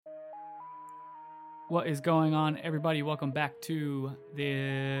What is going on, everybody? Welcome back to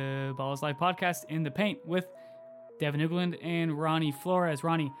the Balls Live podcast in the paint with Devin Ugland and Ronnie Flores.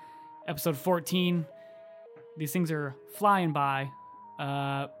 Ronnie, episode 14. These things are flying by.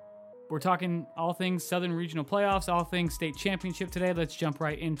 We're talking all things Southern Regional Playoffs, all things state championship today. Let's jump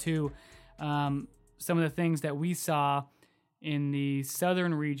right into some of the things that we saw in the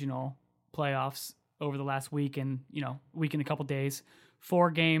Southern Regional Playoffs over the last week and, week and a couple days.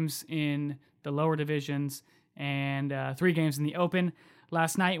 4 games in the lower divisions and 3 games in the open.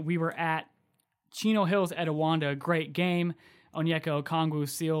 Last night we were at Chino Hills at Etiwanda. Great game. Onyeka Okongwu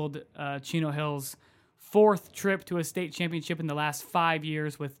sealed Chino Hills' 4th trip to a state championship in the last 5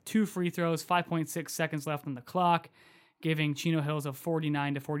 years with 2 free throws, 5.6 seconds left on the clock, giving Chino Hills a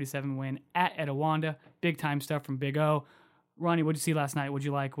 49-47 win at Etiwanda. Big time stuff from Big O. Ronnie, what did you see last night? What'd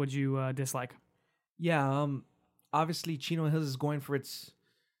you like? What'd you dislike? Yeah, obviously Chino Hills is going for its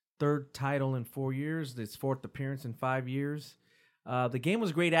 3rd title in 4 years, its 4th appearance in 5 years. The game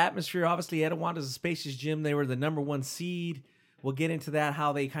was great atmosphere. Obviously, Etiwanda is a spacious gym. They were the number 1 seed. We'll get into that,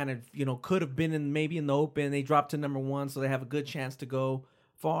 how they kind of, could have been maybe in the open. They dropped to number 1, so they have a good chance to go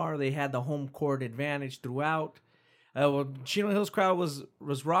far. They had the home court advantage throughout. Chino Hills crowd was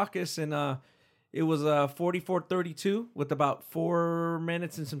raucous, and it was 44-32 with about 4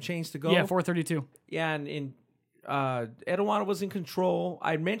 minutes and some change to go. Yeah, 4:32. Yeah, and Etiwanda was in control.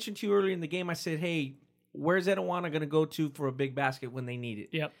 I mentioned to you earlier in the game, I said, hey, where's Etiwanda going to go to for a big basket when they need it?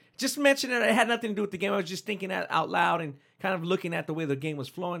 Yep. Just mentioned it. It had nothing to do with the game. I was just thinking that out loud and kind of looking at the way the game was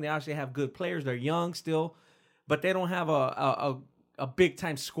flowing. They obviously have good players. They're young still, but they don't have a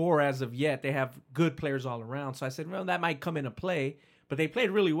big-time scorer as of yet. They have good players all around. So I said, well, that might come into play. But they played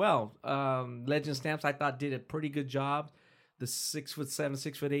really well. Legend Stamps, I thought, did a pretty good job. The 6'7",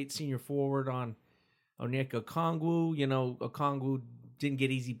 6'8" senior forward on Onyeka Okongwu. Okongwu didn't get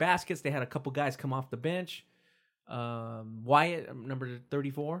easy baskets. They had a couple guys come off the bench. Wyatt, number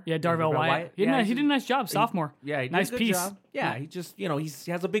 34. Yeah, Darvell Wyatt. He did a nice job, sophomore. He did nice a good piece. job. Yeah, he just, he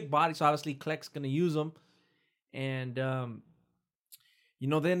has a big body, so obviously Kleck's going to use him. And, then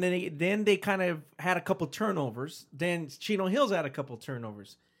they kind of had a couple turnovers. Then Chino Hills had a couple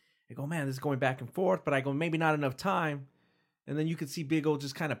turnovers. I go, man, this is going back and forth. But I go, maybe not enough time. And then you could see Big O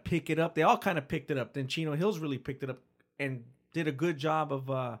just kind of pick it up. They all kind of picked it up. Then Chino Hills really picked it up and did a good job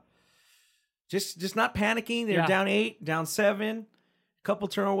of just not panicking. They're down 8, down 7, a couple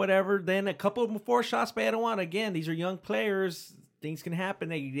turnover, whatever. Then a couple more shots by Etiwanda. Again, these are young players. Things can happen.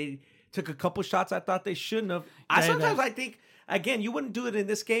 They took a couple shots I thought they shouldn't have. I think, again, you wouldn't do it in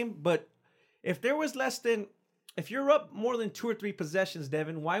this game, but if there was if you're up more than 2 or 3 possessions,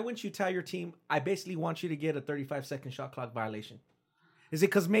 Devin, why wouldn't you tell your team, I basically want you to get a 35-second shot clock violation? Is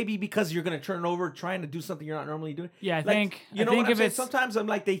it because you're going to turn over trying to do something you're not normally doing? Yeah, I think sometimes I'm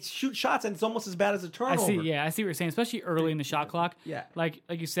like, they shoot shots and it's almost as bad as a turnover. I see what you're saying, especially early in the shot clock. Yeah. Like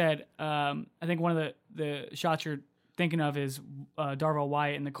you said, I think one of the shots you're thinking of is Darvell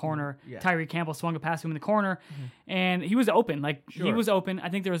Wyatt in the corner. Yeah. Tyree Campbell swung it past him in the corner, and he was open. Sure. He was open. I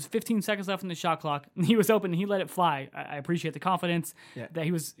think there was 15 seconds left in the shot clock. He was open, and he let it fly. I appreciate the confidence that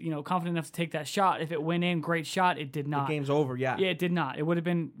he was, confident enough to take that shot. If it went in, great shot. It did not. The game's over, yeah. Yeah, it did not. It would have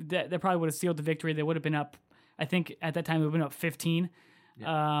been, that probably would have sealed the victory. They would have been up, I think at that time, they would have been up 15.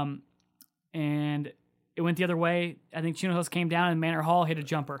 Yeah. And it went the other way. I think Chino Hills came down, and Manor Hall hit a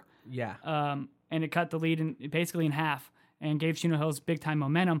jumper. Yeah. And it cut the lead basically in half and gave Chino Hills big-time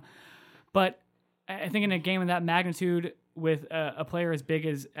momentum. But I think in a game of that magnitude with a player as big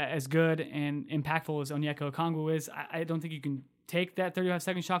as good and impactful as Onyeka Okongwu is, I don't think you can take that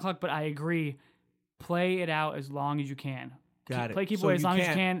 35-second shot clock, but I agree. Play it out as long as you can. Keep away as long as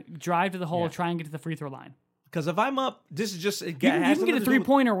you can. Drive to the hole. Try and get to the free throw line. Because if I'm up, this is just... You can get a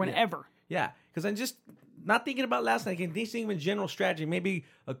three-pointer whenever. Yeah, because I'm just not thinking about last night. I'm thinking of general strategy. Maybe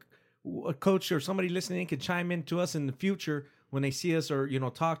a coach or somebody listening could chime in to us in the future when they see us or,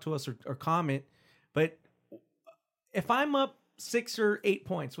 talk to us or comment. But if I'm up 6 or 8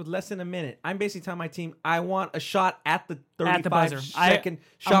 points with less than a minute, I'm basically telling my team, I want a shot at the 35-second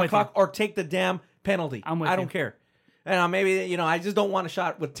shot clock or take the damn penalty. I don't care. And maybe, I just don't want a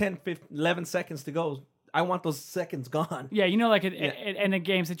shot with 10, 15, 11 seconds to go. I want those seconds gone. Yeah, in a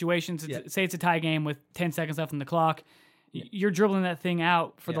game situations, say it's a tie game with 10 seconds left on the clock, you're dribbling that thing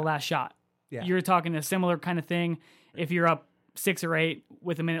out for the last shot. Yeah. You're talking a similar kind of thing. If you're up 6 or 8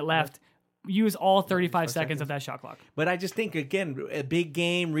 with a minute left, use all 35 seconds of that shot clock. But I just think, again, a big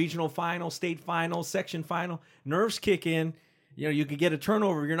game, regional final, state final, section final, nerves kick in. You could get a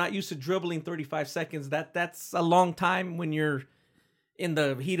turnover. You're not used to dribbling 35 seconds. That's a long time when you're in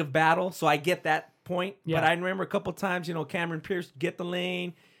the heat of battle. So I get that point. Yeah. But I remember a couple times, Cameron Pierce get the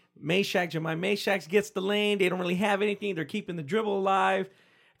lane, Jemai Meshack gets the lane. They don't really have anything. They're keeping the dribble alive.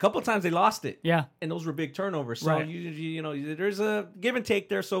 A couple of times they lost it. Yeah. And those were big turnovers. So, Right. you know, there's a give and take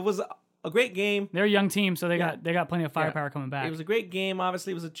there. So it was a great game. They're a young team, so they got plenty of firepower coming back. It was a great game.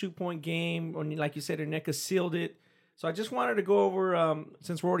 Obviously, it was a 2-point game. When, like you said, Erneka sealed it. So I just wanted to go over,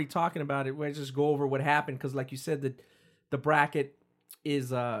 since we're already talking about it, we'll just go over what happened. Because like you said, the bracket is,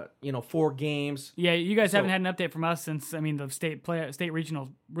 4 games. Yeah, you guys haven't had an update from us since, the state regional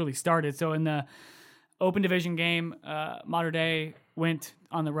really started. So in the open division game, Mater Dei went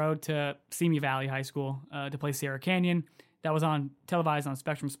on the road to Simi Valley High School to play Sierra Canyon. That was televised on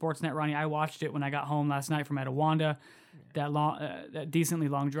Spectrum Sportsnet, Ronnie. I watched it when I got home last night from Etowanda. That decently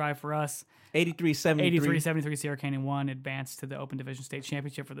long drive for us. 83-73. Sierra Canyon won, advanced to the Open Division State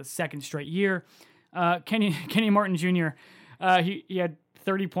Championship for the second straight year. Kenny Martin Jr., he had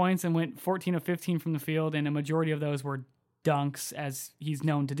 30 points and went 14 of 15 from the field, and a majority of those were dunks, as he's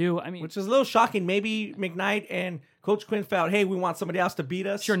known to do. Which is a little shocking. Maybe McKnight and Coach Quinn felt, hey, we want somebody else to beat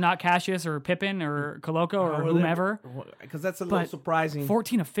us. Sure, not Cassius or Pippin or Coloco or whomever. Because that's a little surprising.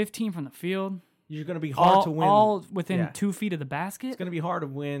 14 of 15 from the field. You're going to be hard to win. All within 2 feet of the basket. It's going to be hard to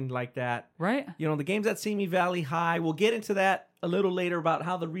win like that. Right. The games at Simi Valley High, we'll get into that a little later about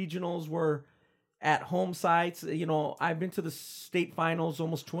how the regionals were at home sites. I've been to the state finals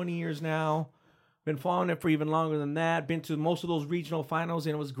almost 20 years now. Been following it for even longer than that. Been to most of those regional finals,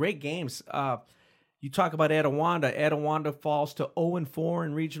 and it was great games. You talk about Etowanda. Etowanda falls to 0-4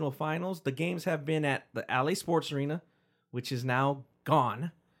 in regional finals. The games have been at the LA Sports Arena, which is now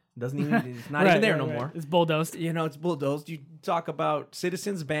gone. It's not even there no more. It's bulldozed. It's bulldozed. You talk about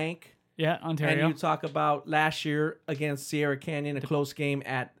Citizens Bank. Yeah, Ontario. And you talk about last year against Sierra Canyon, a close game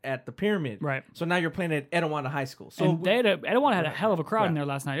at the Pyramid. Right. So now you're playing at Etowanda High School. So Etowanda had a hell of a crowd in there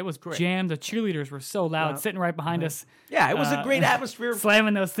last night. It was jammed. The cheerleaders were so loud, sitting right behind us. Yeah, it was a great atmosphere.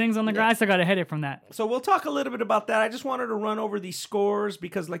 Slamming those things on the ground. I still got a headache from that. So we'll talk a little bit about that. I just wanted to run over these scores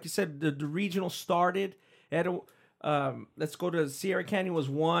because, like you said, the regional started. Let's go to Sierra Canyon was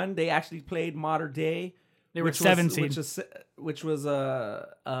 1. They actually played Mater Dei. They were 7 seed. Which was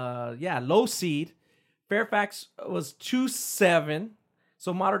low seed. Fairfax was 2-7.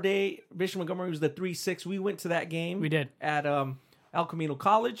 So Mater Dei, Bishop Montgomery was the 3-6. We went to that game. We did. At El Camino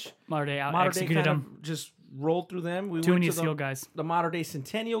College. Mater Dei executed them. Just rolled through them. We Too went many to seal guys. The Mater Dei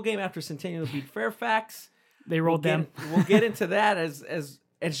Centennial game after Centennial beat Fairfax. They rolled them. We'll get into that as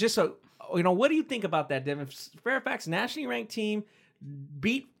it's just a... what do you think about that, Devin? Fairfax, nationally ranked team,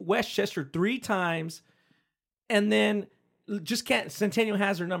 beat Westchester 3 times, and then just can't. Centennial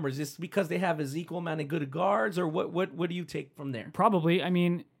has their numbers. Is it because they have as equal amount of good guards, or what do you take from there? Probably.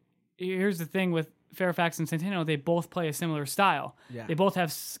 Here's the thing with Fairfax and Centennial: they both play a similar style. Yeah. They both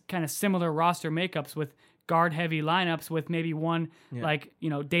have kind of similar roster makeups with guard-heavy lineups, with maybe one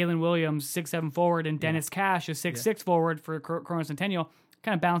Dalen Williams 6'7" forward and Dennis Cash a 6'6" forward for Corona Centennial.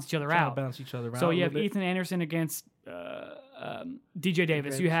 Kind of balance each other out. So you have Ethan Anderson against DJ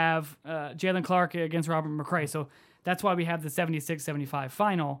Davis. You have Jalen Clark against Robert McCrae. So that's why we have the 76-75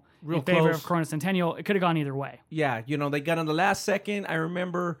 final in favor of Corona Centennial. It could have gone either way. Yeah, they got on the last second. I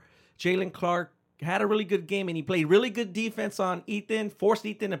remember Jalen Clark had a really good game, and he played really good defense on Ethan, forced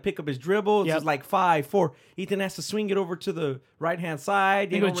Ethan to pick up his dribble. It was like 5-4. Ethan has to swing it over to the right-hand side.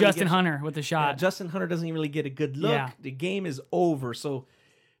 I think it was Justin Hunter with the shot. Yeah, Justin Hunter doesn't even really get a good look. Yeah. The game is over. So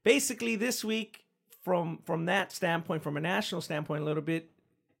basically this week, from that standpoint, from a national standpoint a little bit,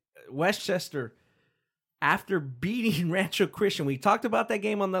 Westchester, after beating Rancho Christian, we talked about that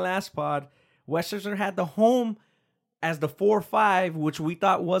game on the last pod, Westchester had the home as the 4-5, which we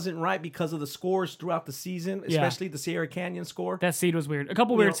thought wasn't right because of the scores throughout the season, especially the Sierra Canyon score. That seed was weird. A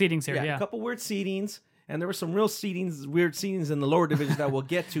couple weird seedings here, a couple weird seedings, and there were some real weird seedings in the lower divisions that we'll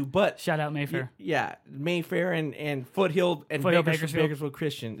get to. But shout out Mayfair. Mayfair and Foothill and Bakersfield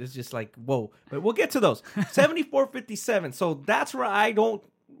Christian. It's just like, whoa. But we'll get to those. 74-57. So that's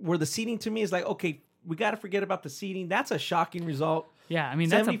where the seeding to me is like, okay, we got to forget about the seeding. That's a shocking result. Yeah,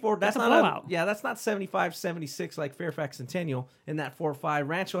 74. That's a not blowout. That's not 75-76 like Fairfax Centennial in that 4-5.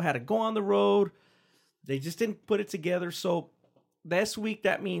 Rancho had to go on the road. They just didn't put it together. So this week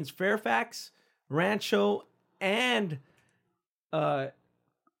that means Fairfax, Rancho, and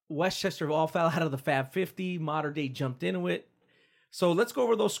Westchester all fell out of the Fab 50. Mater Dei jumped into it. So let's go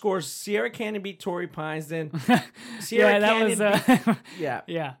over those scores. Sierra Canyon beat Torrey Pines. Then Sierra Canyon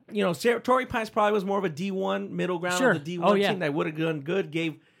beat, Torrey Pines probably was more of a D1 middle ground of the D1 team that would have done good.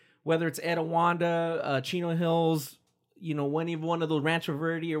 Gave, whether it's Etowanda, Chino Hills, one of those Rancho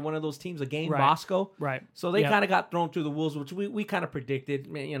Verde or one of those teams, a game, Bosco. Right. So they kind of got thrown through the wolves, which we kind of predicted.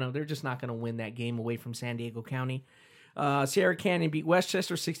 They're just not going to win that game away from San Diego County. Sierra Canyon beat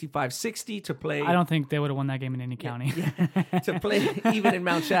Westchester 65-60 to play. I don't think they would have won that game in any county. To play even in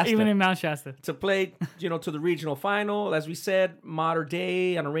Mount Shasta. Even in Mount Shasta. To play, to the regional final. As we said, Mater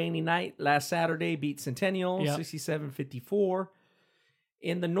Dei on a rainy night last Saturday beat Centennial 67-54.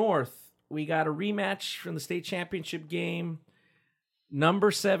 In the North, we got a rematch from the state championship game.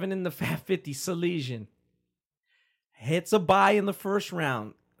 Number 7 in the Fat 50, Salesian. Hits a bye in the first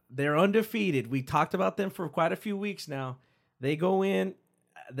round. They're undefeated. We talked about them for quite a few weeks now. They go in.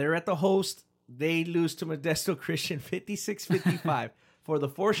 They're at the host. They lose to Modesto Christian 56-55. For the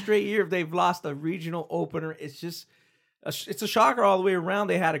 4th straight year, they've lost a regional opener. It's a shocker all the way around.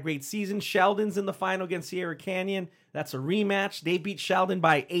 They had a great season. Sheldon's in the final against Sierra Canyon. That's a rematch. They beat Sheldon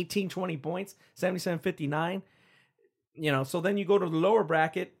by 18-20 points, 77-59. So then you go to the lower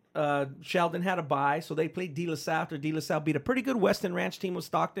bracket. Sheldon had a bye, so they played De La Salle after De La Salle beat a pretty good Western Ranch team with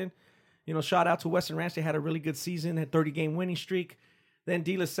Stockton. Shout out to Western Ranch. They had a really good season, had 30-game winning streak. Then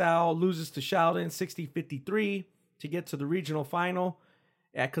De La Salle loses to Sheldon 60-53 to get to the regional final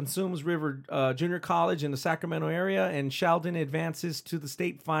at Consumnes River Junior College in the Sacramento area, and Sheldon advances to the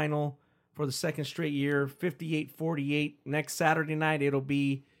state final for the 2nd straight year, 58-48. Next Saturday night, it'll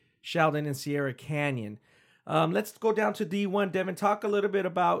be Sheldon and Sierra Canyon. Let's go down to D1. Devin, talk a little bit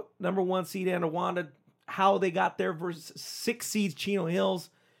about number 1 seed Etiwanda, how they got there versus 6 seeds Chino Hills.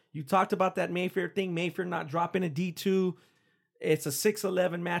 You talked about that Mayfair thing, Mayfair not dropping a D2. It's a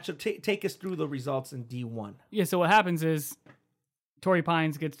 6-11 matchup. Take us through the results in D1. Yeah, so what happens is Torrey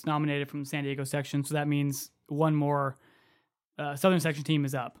Pines gets nominated from the San Diego section, so that means one more Southern section team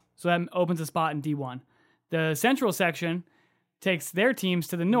is up. So that opens a spot in D1. The Central section takes their teams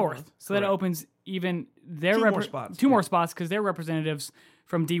to the north, so that opens even their two more spots because their representatives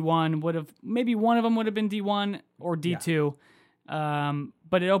from D1 would have, maybe one of them would have been D1 or D2,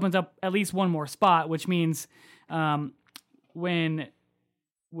 but it opens up at least one more spot, which means when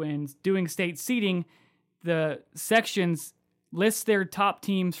doing state seeding, the sections list their top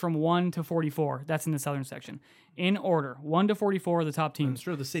teams from 1 to 44. That's in the Southern section. In order, 1 to 44 are the top teams. I'm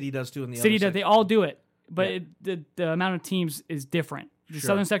sure the city does too in the city other does. section. They all do it, but the amount of teams is different. The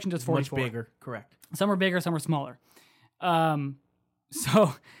Southern section does 44. Much bigger, correct. Some are bigger, some are smaller.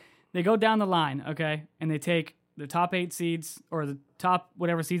 So they go down the line, okay, and they take the top 8 seeds or the top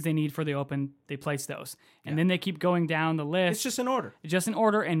whatever seeds they need for the open. They place those, and then they keep going down the list. It's just in order. It's just in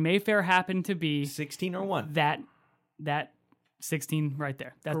order, and Mayfair happened to be 16 or 1. That 16 right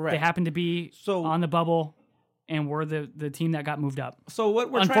there. Correct. They happen to be on the bubble, and we're the team that got moved up. So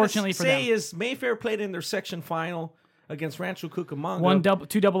what we're unfortunately trying to say for them is Mayfair played in their section final against Rancho Cucamonga.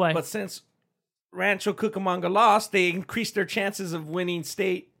 2 AA. But since Rancho Cucamonga lost, they increased their chances of winning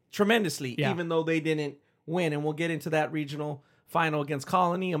state tremendously, even though they didn't win. And we'll get into that regional final against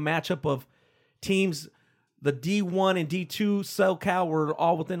Colony, a matchup of teams. The D1 and D2 SoCal were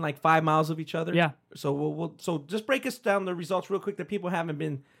all within like 5 miles of each other. Yeah. So so just break us down the results real quick that people haven't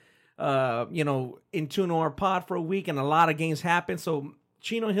been, in tune to our pod for a week, and a lot of games happened. So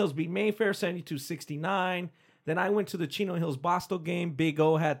Chino Hills beat Mayfair 72-69. Then I went to the Chino Hills Bosco game. Big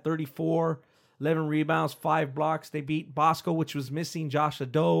O had 34, 11 rebounds, 5 blocks. They beat Bosco, which was missing Josh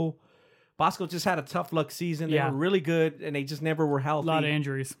Ado. Bosco just had a tough luck season. They were really good, and they just never were healthy. A lot of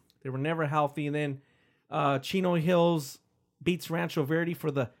injuries. They were never healthy. And then Chino Hills beats Rancho Verde for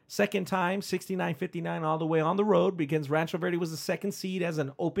the second time, 69-59 all the way on the road, because Rancho Verde was the 2nd seed as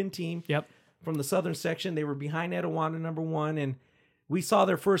an open team from the Southern section. They were behind Etiwanda number 1, and we saw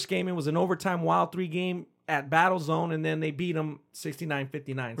their first game. It was an overtime Wild 3 game at Battle Zone, and then they beat them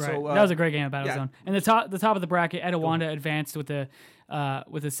 69-59. Right. So that was a great game at Battle Zone. And the top of the bracket, Etiwanda advanced with a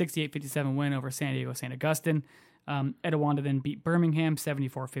 68-57 win over San Diego St. Augustine. Etiwanda then beat Birmingham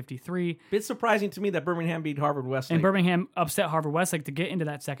 74-53. Bit surprising to me that Birmingham beat Harvard Westlake. And Birmingham upset Harvard Westlake to get into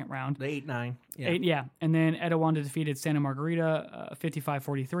that second round. The 8-9. And then Etiwanda defeated Santa Margarita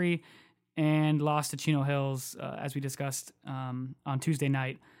 55-43 and lost to Chino Hills, as we discussed on Tuesday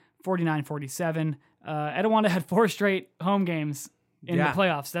night, 49-47. Etiwanda had 4 straight home games in the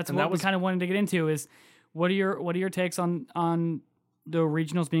playoffs. That's what we kind of wanted to get into is what are your takes on the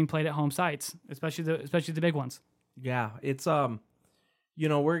regionals being played at home sites, especially the big ones? Yeah, it's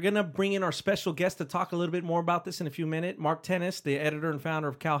we're gonna bring in our special guest to talk a little bit more about this in a few minutes. Mark Tennis, the editor and founder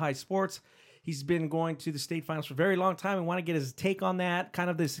of Cal High Sports. He's been going to the state finals for a very long time and want to get his take on that, kind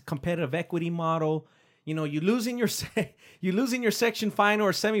of this competitive equity model. You lose in your section final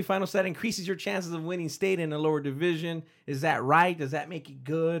or semifinal, so that increases your chances of winning state in a lower division. Is that right? Does that make it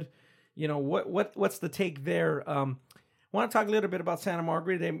good? What's the take there? I want to talk a little bit about Santa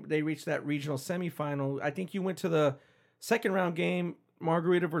Margarita. They reached that regional semifinal. I think you went to the second round game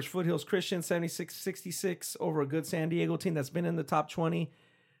Margarita versus Foothills Christian, 76-66 over a good San Diego team that's been in the top 20.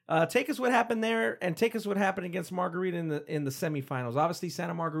 Take us what happened there, and take us what happened against Margarita in the semifinals. Obviously,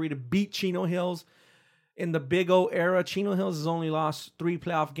 Santa Margarita beat Chino Hills in the Big O era. Chino Hills has only lost 3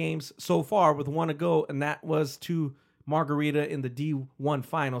 playoff games so far with 1 to go, and that was to Margarita in the D1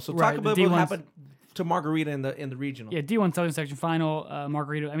 final. So talk about what happened to Margarita in the regional. Yeah, D1 Southern Section final.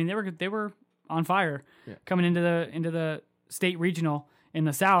 Margarita. I mean, they were on fire coming into the state regional in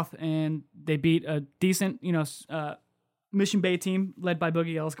the South, and they beat a decent, Mission Bay team led by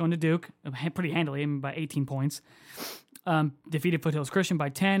Boogie Ellis going to Duke pretty handily, by 18 points. Defeated Foothills Christian by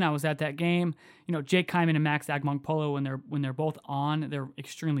 10. I was at that game. Jake Kyman and Max Agmong-Polo, when they're both on, they're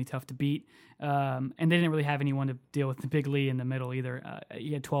extremely tough to beat. And they didn't really have anyone to deal with the Big Lee in the middle either.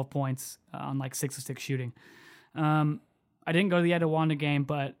 He had 12 points on 6 of 6 shooting. I didn't go to the Etowanda game,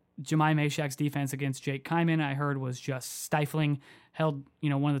 but Jemai Meshak's defense against Jake Kyman, I heard, was just stifling. Held,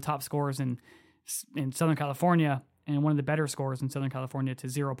 one of the top scorers in Southern California and one of the better scorers in Southern California to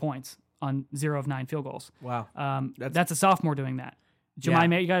 0 points on 0 of 9 field goals. Wow. That's a sophomore doing that. You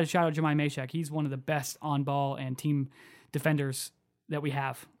got to shout out Jemai Meshak. He's one of the best on-ball and team defenders that we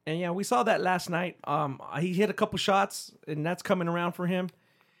have. And, we saw that last night. He hit a couple shots, and that's coming around for him.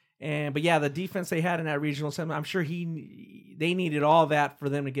 But the defense they had in that regional semi, I'm sure they needed all that for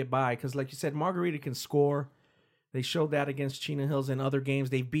them to get by. Because, like you said, Margarita can score. They showed that against Chino Hills in other games.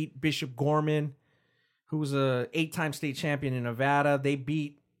 They beat Bishop Gorman, who was a 8-time state champion in Nevada. They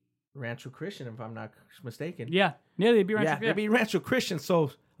beat Rancho Christian, if I'm not mistaken. Yeah, they beat Rancho. They beat Rancho Christian.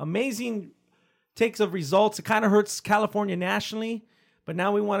 So amazing takes of results. It kind of hurts California nationally, but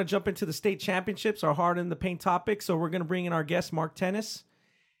now we want to jump into the state championships, our Hard in the Paint topic. So we're going to bring in our guest, Mark Tennis.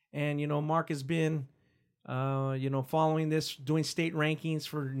 And, Mark has been, following this, doing state rankings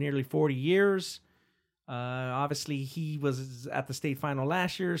for nearly 40 years. Obviously, he was at the state final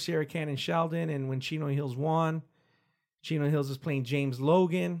last year, Sierra Canyon Sheldon, and when Chino Hills won, Chino Hills is playing James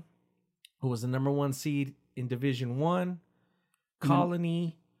Logan, who was the number 1 seed in Division 1.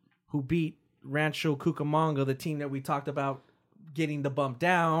 Colony, who beat Rancho Cucamonga, the team that we talked about getting the bump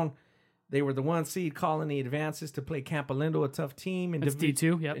down. They were the 1 seed. Colony advances to play Campo Lindo, a tough team. It's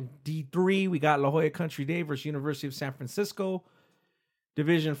D2, yep. In D3, we got La Jolla Country Day versus University of San Francisco.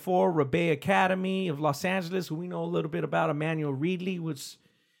 Division 4, Rebay Academy of Los Angeles, who we know a little bit about, Emmanuel Reedley, which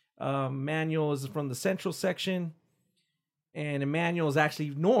Emmanuel is from the central section. And Emmanuel is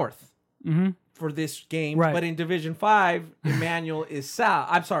actually north for this game. Right. But in Division 5, Emmanuel is south.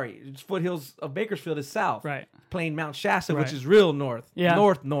 I'm sorry, Foothills of Bakersfield is south. Right. Playing Mount Shasta, which is real north. Yeah.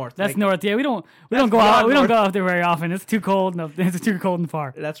 North. That's north. Yeah, we don't go out there very often. It's too cold. No, it's too cold and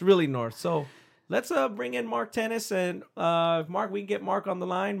far. That's really north. So let's bring in Mark Tennis, and Mark, we can get Mark on the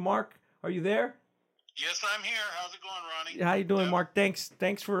line. Mark, are you there? Yes, I'm here. How's it going, Ronnie? How you doing, Mark?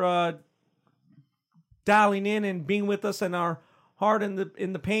 Thanks for dialing in and being with us in our Hard in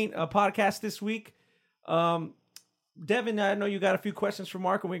the Paint podcast this week. Devin, I know you got a few questions for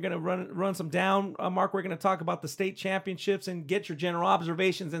Mark, and we're going to run some down. Mark, we're going to talk about the state championships and get your general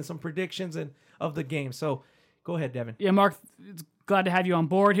observations and some predictions of the game. So go ahead, Devin. Yeah, Mark, it's glad to have you on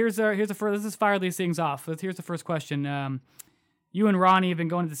board. Here's the first. Let's fire these things off. Here's the first question. You and Ronnie have been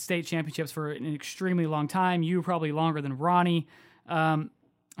going to the state championships for an extremely long time. You probably longer than Ronnie.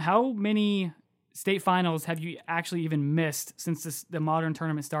 How many state finals have you actually even missed since the modern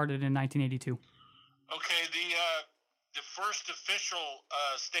tournament started in 1982? Okay, the first official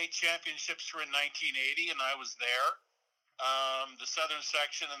state championships were in 1980, and I was there. The Southern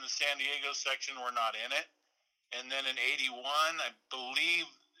section and the San Diego section were not in it. And then in 81, I believe,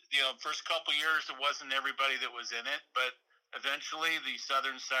 first couple years it wasn't everybody that was in it, but eventually the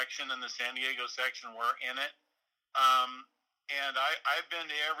Southern section and the San Diego section were in it. And I've been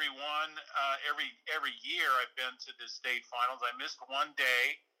to every one, every year I've been to the state finals. I missed one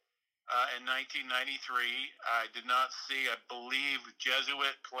day in 1993. I did not see, I believe,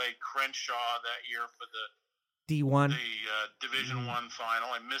 Jesuit played Crenshaw that year for the D1. The Division 1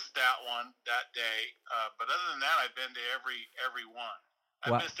 final. I missed that one that day. But other than that, I've been to every one.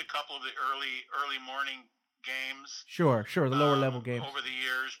 I missed a couple of the early morning games. Sure, the lower level games over the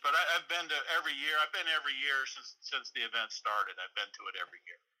years. But I've been to every year. I've been every year since the event started. I've been to it every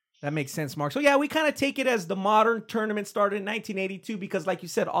year. That makes sense, Mark. So yeah, we kind of take it as the modern tournament started in 1982 because, like you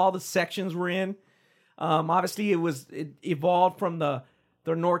said, all the sections were in. Obviously, it evolved from the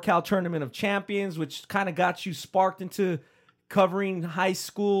NorCal Tournament of Champions, which kind of got you sparked into covering high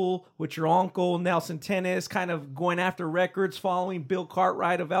school with your uncle, Nelson Tennis, kind of going after records, following Bill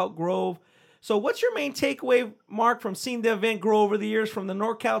Cartwright of Elk Grove. So what's your main takeaway, Mark, from seeing the event grow over the years, from the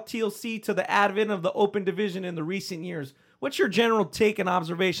NorCal TLC to the advent of the Open Division in the recent years? What's your general take and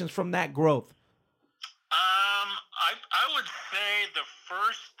observations from that growth? I would say the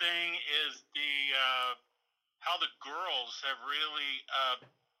first thing is how the girls have really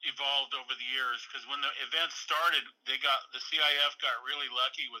evolved over the years. Because when the event started, the CIF got really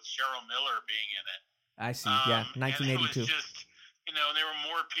lucky with Cheryl Miller being in it. I see. Yeah, 1982. And it was just, there were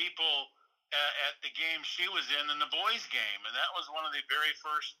more people at the game she was in than the boys' game, and that was one of the very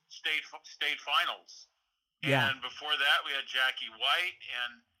first state finals. Yeah. And before that, we had Jackie White,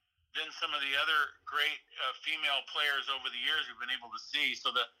 and then some of the other great female players over the years we've been able to see.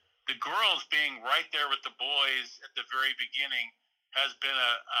 So the girls being right there with the boys at the very beginning has been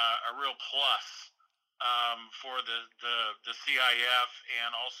a real plus for the CIF,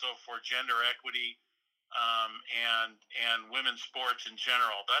 and also for gender equity and women's sports in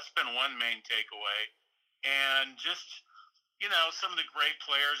general. That's been one main takeaway. And just, some of the great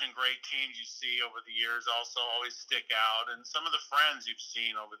players and great teams you see over the years also always stick out. And some of the friends you've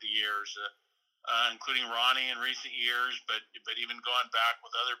seen over the years, including Ronnie in recent years, but even going back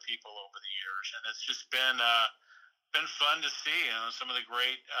with other people over the years. And it's just been fun to see, some of the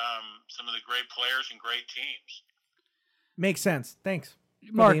great players and great teams. Makes sense. Thanks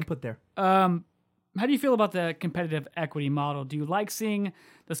for Mark, the input there. How do you feel about the competitive equity model? Do you like seeing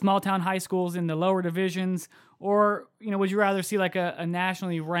the small town high schools in the lower divisions, or would you rather see like a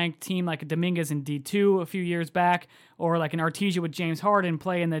nationally ranked team like a Dominguez in D2 a few years back, or like an Artesia with James Harden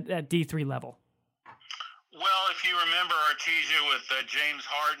play in that D3 level? Well, if you remember Artesia with James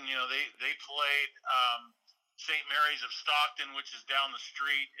Harden, they played St. Mary's of Stockton, which is down the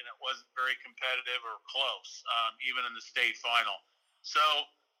street, and it wasn't very competitive or close, even in the state final. So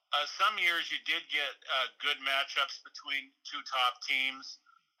some years you did get good matchups between two top teams.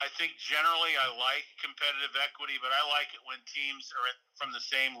 I think generally I like competitive equity, but I like it when teams are from the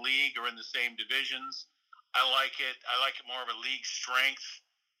same league or in the same divisions. I like it more of a league strength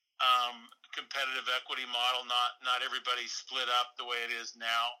competitive equity model, not everybody split up the way it is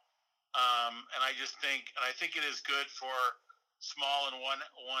now. And I think it is good for small and one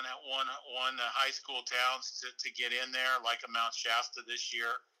high school towns to get in there, like a Mount Shasta this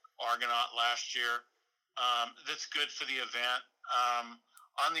year, Argonaut last year. That's good for the event.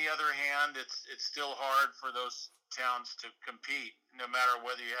 On the other hand, it's still hard for those towns to compete, no matter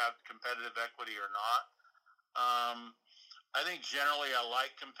whether you have competitive equity or not. I think generally I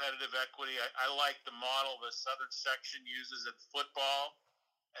like competitive equity. I like the model the Southern section uses in football,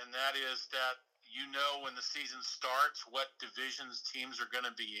 and that is that when the season starts what divisions teams are going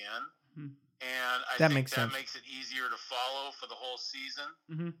to be in. Mm-hmm. And I think that makes it easier to follow for the whole season.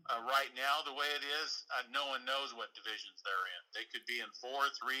 Mm-hmm. Right now, the way it is, no one knows what divisions they're in. They could be in 4,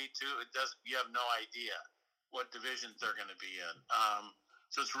 3, 2. You have no idea what divisions they're going to be in.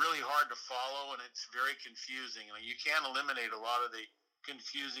 So it's really hard to follow, and it's very confusing. You can't eliminate a lot of the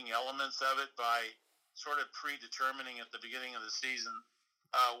confusing elements of it by sort of predetermining at the beginning of the season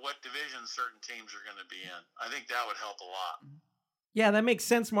what divisions certain teams are going to be in. I think that would help a lot. Yeah, that makes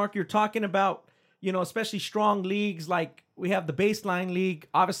sense, Mark. You're talking about, especially strong leagues like we have the Baseline League.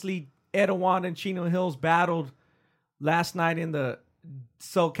 Obviously, Etowah and Chino Hills battled last night in the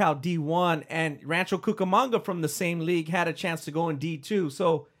SoCal D1, and Rancho Cucamonga from the same league had a chance to go in D2.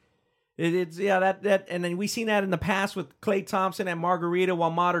 So it's that, and then we've seen that in the past with Clay Thompson and Margarita,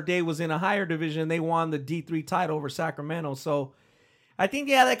 while Mater Dei was in a higher division. They won the D3 title over Sacramento. So I think,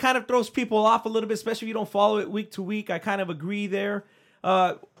 that kind of throws people off a little bit, especially if you don't follow it week to week. I kind of agree there.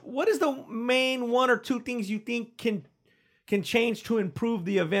 What is the main one or two things you think can change to improve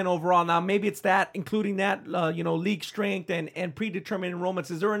the event overall? Now, maybe it's that, including that, league strength and predetermined enrollments.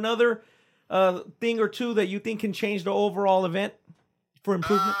 Is there another thing or two that you think can change the overall event for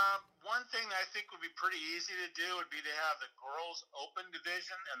improvement? One thing that I think would be pretty easy to do would be to have the girls' open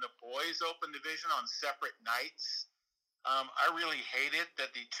division and the boys' open division on separate nights. I really hate it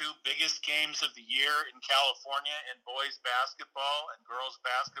that the two biggest games of the year in California in boys basketball and girls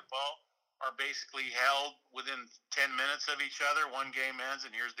basketball are basically held within 10 minutes of each other. One game ends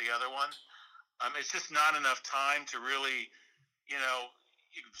and here's the other one. It's just not enough time to really,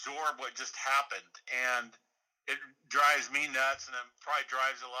 absorb what just happened. And it drives me nuts, and it probably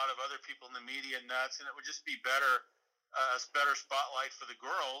drives a lot of other people in the media nuts. And it would just be better, a better spotlight for the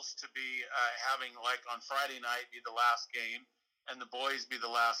girls to be having, like on Friday night, be the last game, and the boys be the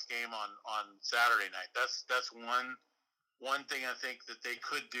last game on Saturday night. That's one thing I think that they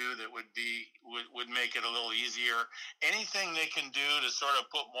could do that would make it a little easier. Anything they can do to sort of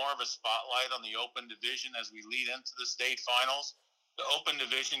put more of a spotlight on the open division as we lead into the state finals. The open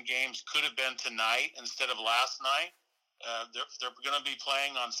division games could have been tonight instead of last night. They're going to be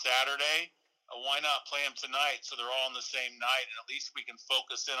playing on Saturday. why not play them tonight so they're all on the same night, and at least we can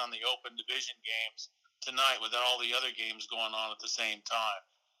focus in on the open division games tonight without all the other games going on at the same time.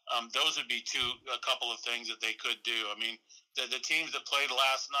 Those would be a couple of things that they could do. I mean, the teams that played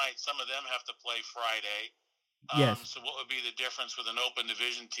last night, some of them have to play Friday. Yes. So what would be the difference with an open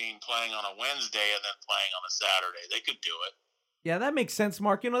division team playing on a Wednesday and then playing on a Saturday? They could do it. Yeah, that makes sense,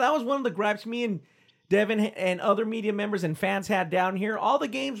 Mark. That was one of the gripes me and Devin and other media members and fans had down here. All the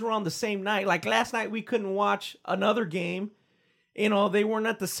games were on the same night. Like last night, we couldn't watch another game. They weren't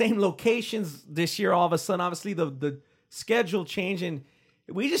at the same locations this year. All of a sudden, obviously, the schedule changed, and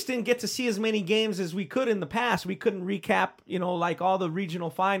we just didn't get to see as many games as we could in the past. We couldn't recap, like all the regional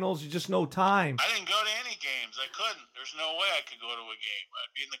finals. Just no time. I didn't go to any games. I couldn't. There's no way I could go to a game.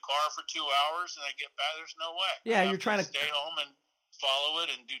 I'd be in the car for 2 hours, and I'd get back. There's no way. Yeah, you're trying to stay home and follow it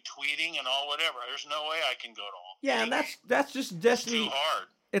and do tweeting and all whatever. There's no way I can go to all. Yeah, and that's just destiny. It's too hard.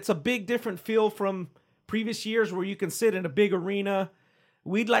 It's a big different feel from previous years where you can sit in a big arena.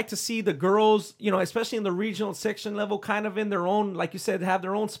 We'd like to see the girls, especially in the regional section level, kind of in their own, like you said, have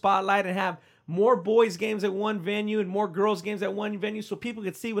their own spotlight and have more boys games at one venue and more girls games at one venue so people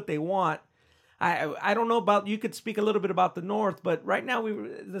could see what they want. I don't know about, you could speak a little bit about the North, but right now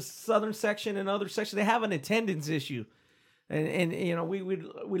the southern section and other sections, they have an attendance issue. And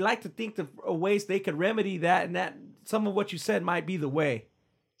we like to think of ways they could remedy that, and that some of what you said might be the way.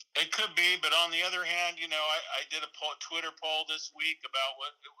 It could be, but on the other hand, I did a Twitter poll this week about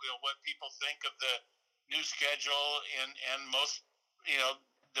what people think of the new schedule, and most,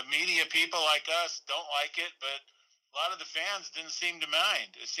 the media people like us don't like it, but a lot of the fans didn't seem to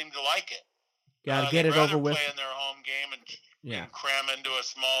mind. It seemed to like it. Got to get it over with. Play in their home game and cram into a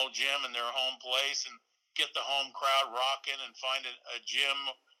small gym in their home place and get the home crowd rocking and find a gym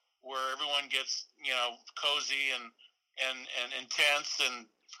where everyone gets, cozy and intense, and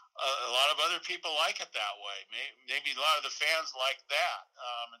a lot of other people like it that way. Maybe a lot of the fans like that,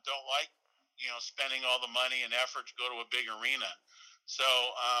 and don't like, spending all the money and effort to go to a big arena. So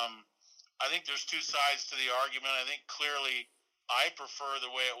I think there's two sides to the argument. I think clearly I prefer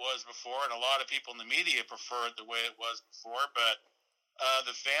the way it was before, and a lot of people in the media prefer it the way it was before, but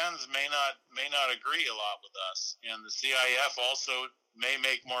the fans may not agree a lot with us, and the CIF also may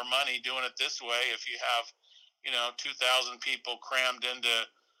make more money doing it this way if you have 2,000 people crammed into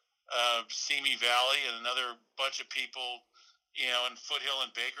Simi Valley, and another bunch of people in Foothill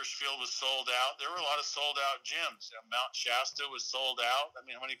and Bakersfield was sold out. There were a lot of sold out gyms. Mount Shasta was sold out. I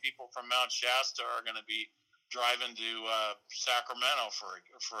mean, how many people from Mount Shasta are going to be driving to Sacramento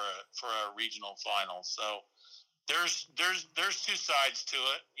for a regional final? So there's two sides to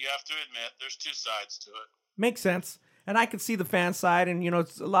it. You have to admit there's two sides to it. Makes sense, and I can see the fan side, and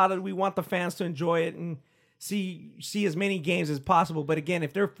it's a lot of, we want the fans to enjoy it and see as many games as possible. But again,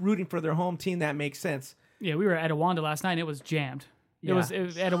 if they're rooting for their home team, that makes sense. Yeah, we were at Etowanda last night, and it was jammed.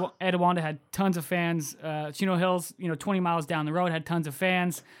 Etowanda had tons of fans. Chino Hills, 20 miles down the road, had tons of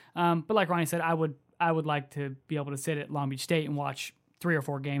fans. But like Ronnie said, I would like to be able to sit at Long Beach State and watch 3 or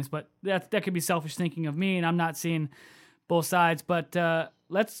 4 games, but that could be selfish thinking of me, and I'm not seeing both sides. But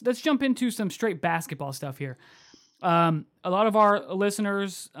let's jump into some straight basketball stuff here. A lot of our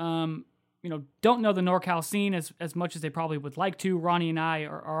listeners, don't know the NorCal scene as much as they probably would like to. Ronnie and I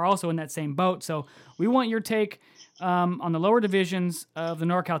are also in that same boat, so we want your take on the lower divisions of the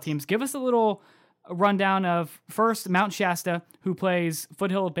NorCal teams. Give us a little rundown of, first, Mount Shasta, who plays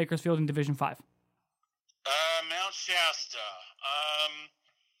Foothill of Bakersfield in Division 5. Mount Shasta,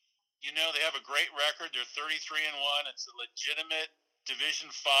 they have a great record. They're 33-1. It's a legitimate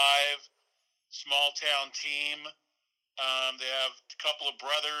Division 5 small town team. They have a couple of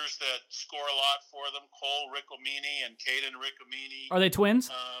brothers that score a lot for them, Cole Riccomini and Caden Riccomini. Are they twins?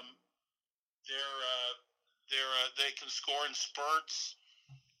 They can score in spurts.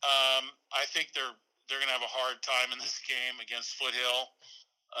 I think they're going to have a hard time in this game against Foothill.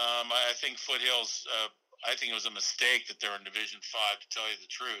 I think Foothill's. I think it was a mistake that they're in Division 5. To tell you the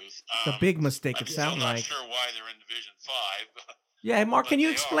truth, it's a big mistake. It sounds like. I'm not sure why they're in Division 5. Yeah, Mark, can you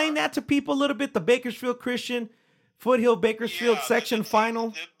explain that to people a little bit? The Bakersfield Christian, Foothill Bakersfield section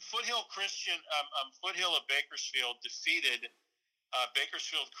final. The Foothill Christian, Foothill of Bakersfield defeated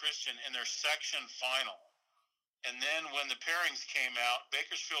Bakersfield Christian in their section final, and then when the pairings came out,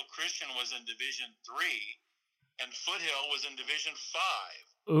 Bakersfield Christian was in Division 3, and Foothill was in Division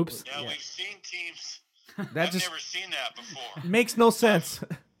 5. Oops. Now we've seen teams. I've never seen that before. Makes no sense.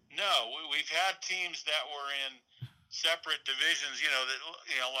 No, we've had teams that were in separate divisions.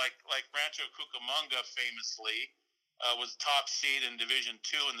 Like Rancho Cucamonga famously was top seed in Division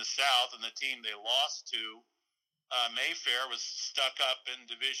 2 in the South, and the team they lost to, Mayfair, was stuck up in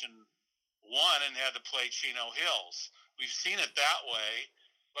Division won and had to play Chino Hills. We've seen it that way,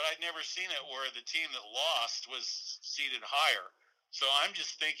 but I'd never seen it where the team that lost was seated higher. So I'm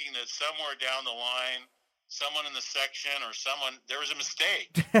just thinking that somewhere down the line, someone in the section or there was a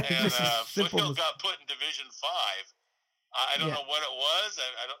mistake, and Foothill got put in Division 5. I don't know what it was.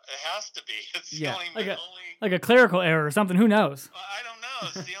 It has to be. It's the only like a clerical error or something. Who knows? I don't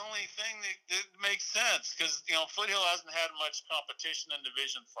know. It's the only thing that makes sense because Foothill hasn't had much competition in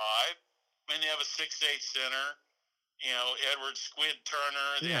Division 5. I mean, they have a 6'8" center. Edward Squid Turner.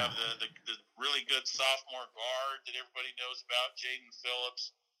 They have the really good sophomore guard that everybody knows about, Jaden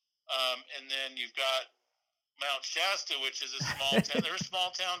Phillips. And then you've got Mount Shasta, which is a small town. They're a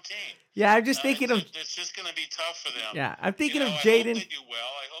small town team. Yeah, I'm just thinking of. It's just going to be tough for them. Yeah, I'm thinking of Jaden. Jaden. I hope they do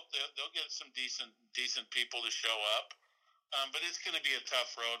well. I hope they'll get some decent people to show up. But it's going to be a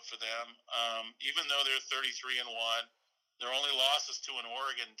tough road for them. Even though they're 33-1, their only loss is to an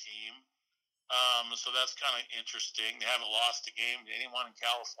Oregon team. So that's kind of interesting. They haven't lost a game to anyone in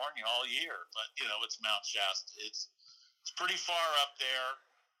California all year. But it's Mount Shasta. It's pretty far up there.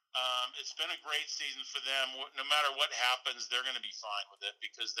 It's been a great season for them. No matter what happens, they're going to be fine with it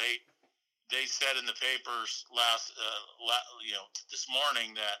because they said in the papers this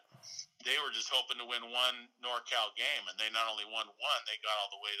morning that they were just hoping to win one NorCal game, and they not only won one, they got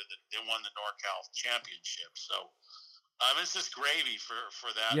all the way to they won the NorCal championship. So it's just gravy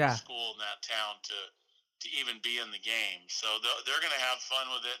for that school and that town to even be in the game. So they're going to have fun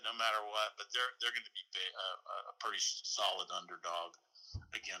with it no matter what. But they're going to be a pretty solid underdog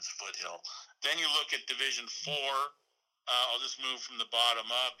against Foothill. Then you look at Division 4. I'll just move from the bottom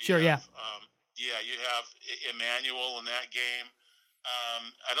up. You have Emmanuel in that game.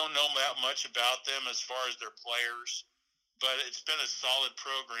 I don't know that much about them as far as their players, but it's been a solid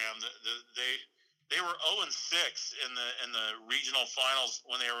program. They were 0-6 in the regional finals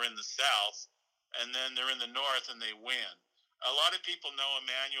when they were in the South, and then they're in the North and they win. A lot of people know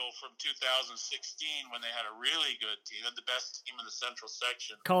Emmanuel from 2016 when they had a really good team, the best team in the Central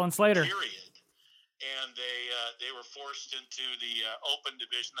Section. Colin Slater. Period. And they were forced into the Open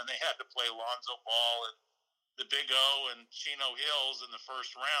Division, and they had to play Lonzo Ball and the Big O and Chino Hills in the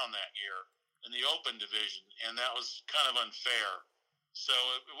first round that year in the Open Division, and that was kind of unfair. So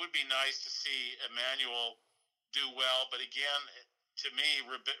it would be nice to see Emmanuel do well, but again, to me,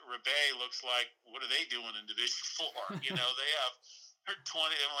 Rebay looks like, what are they doing in Division 4? They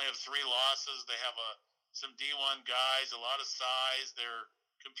only have 3 losses. They have some D1 guys, a lot of size. Their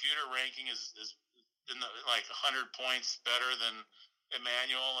computer ranking is in the, 100 points better than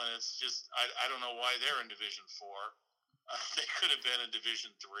Emmanuel, and it's just I don't know why they're in Division 4. They could have been in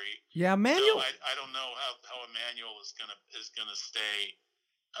Division 3. Yeah, Emmanuel. So I don't know how Emmanuel is gonna stay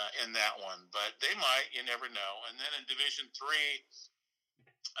in that one, but they might. You never know. And then in Division 3,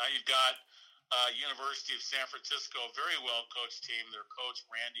 you've got University of San Francisco, a very well coached team. Their coach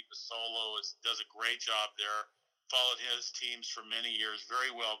Randy Basolo does a great job there. Followed his teams for many years.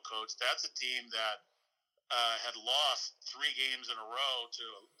 Very well coached. That's a team that had lost 3 games in a row to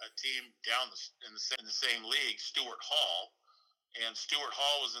a team down in the same league, Stuart Hall. And Stuart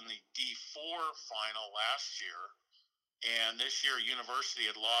Hall was in the D4 final last year. And this year, University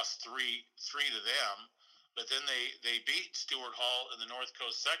had lost three to them. But then they beat Stuart Hall in the North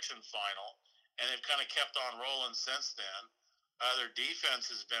Coast section final. And they've kind of kept on rolling since then. Their defense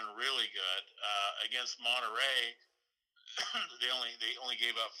has been really good. Against Monterey, they only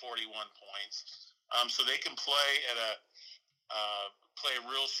gave up 41 points. So they can play play a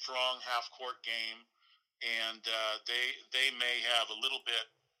real strong half-court game, and they may have a little bit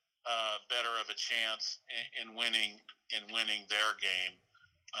better of a chance in winning their game.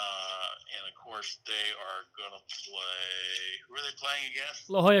 And of course, they are going to play. Who are they playing again?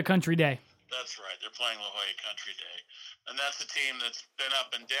 La Jolla Country Day. That's right. They're playing La Jolla Country Day. And that's a team that's been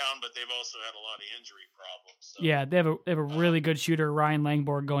up and down, but they've also had a lot of injury problems. So. Yeah, they have a really good shooter, Ryan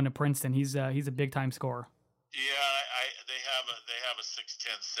Langborg, going to Princeton. He's a big time scorer. Yeah, they have a 6'10"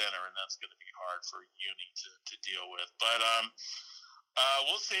 center, and that's going to be hard for Uni to deal with. But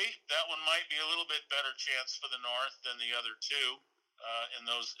we'll see. That one might be a little bit better chance for the North than the other two in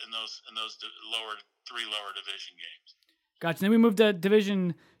those three lower division games. Gotcha. Then we moved to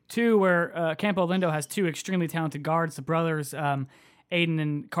Division 2, where Campo Lindo has 2 extremely talented guards, the brothers Aiden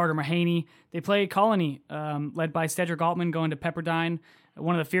and Carter Mahaney. They play Colony, led by Cedric Altman, going to Pepperdine,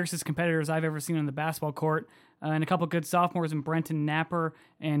 one of the fiercest competitors I've ever seen on the basketball court, and a couple good sophomores in Brenton Napper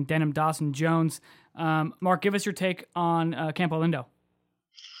and Denham Dawson Jones. Mark, give us your take on Campo Lindo.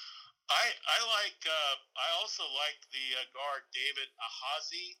 I also like the guard David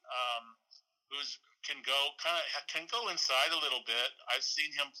Ahazi, who's can go inside a little bit. I've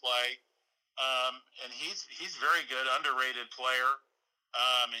seen him play. And he's very good, underrated player.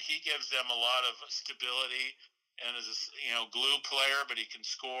 And he gives them a lot of stability and is a glue player, but he can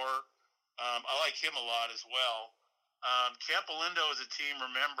score. I like him a lot as well. Campolindo is a team,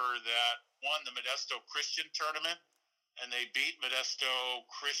 remember, that won the Modesto Christian tournament, and they beat Modesto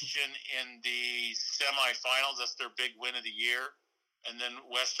Christian in the semifinals. That's their big win of the year. And then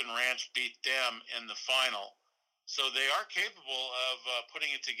Western Ranch beat them in the final. So they are capable of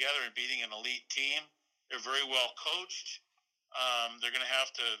putting it together and beating an elite team. They're very well coached. They're going to have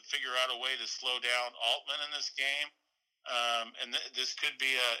to figure out a way to slow down Altman in this game. This could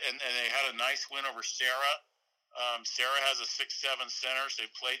be and they had a nice win over Sarah. Sarah has a 6'7" center, so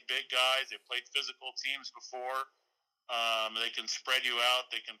they've played big guys. They've played physical teams before. They can spread you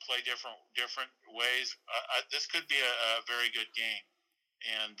out. They can play different ways. This could be a very good game.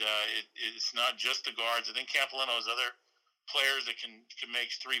 And it's not just the guards. I think Campolino has other players that can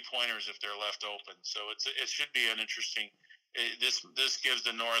make 3-pointers if they're left open. So it should be an interesting. This gives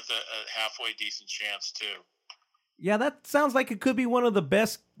the North a halfway decent chance too. Yeah, that sounds like it could be one of the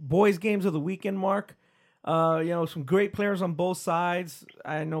best boys games of the weekend, Mark. Some great players on both sides.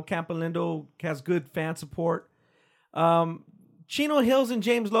 I know Campolindo has good fan support. Chino Hills and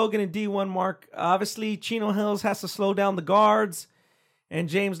James Logan in D1, Mark. Obviously, Chino Hills has to slow down the guards, and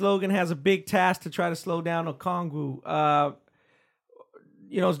James Logan has a big task to try to slow down Okongwu.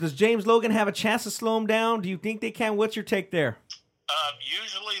 Does James Logan have a chance to slow him down? Do you think they can? What's your take there?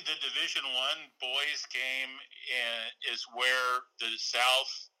 Usually the Division I boys game is where the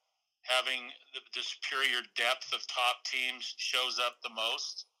South, having the superior depth of top teams, shows up the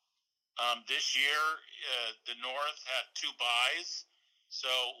most. This year, the North had 2 byes,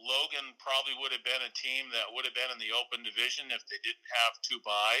 so Logan probably would have been a team that would have been in the open division if they didn't have 2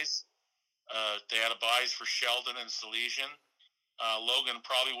 byes. They had a byes for Sheldon and Salesian. Logan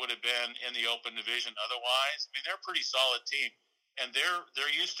probably would have been in the open division otherwise. I mean, they're a pretty solid team, and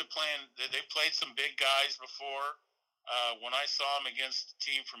they're used to playing. They've played some big guys before. When I saw them against a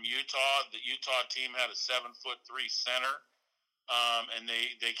team from Utah, the Utah team had a 7'3" center, and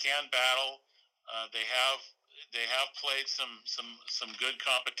they can battle. They have played some good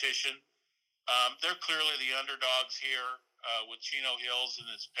competition. They're clearly the underdogs here with Chino Hills and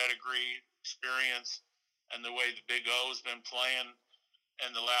his pedigree, experience, and the way the Big O's been playing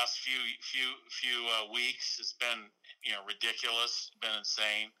in the last few weeks. It's been ridiculous, been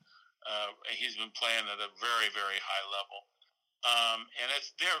insane. He's been playing at a very, very high level, and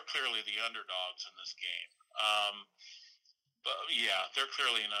they're clearly the underdogs in this game. But yeah, they're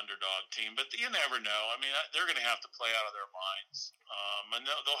clearly an underdog team, but you never know. I mean, they're going to have to play out of their minds, and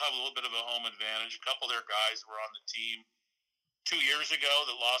they'll have a little bit of a home advantage. A couple of their guys were on the team 2 years ago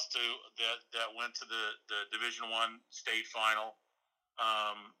that went to the Division I state final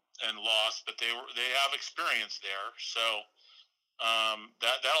and lost, but they have experience there, so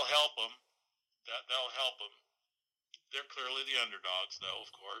that'll help them. That'll help them. They're clearly the underdogs, though, of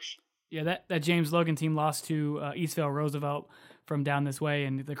course. Yeah, that James Logan team lost to Eastvale Roosevelt from down this way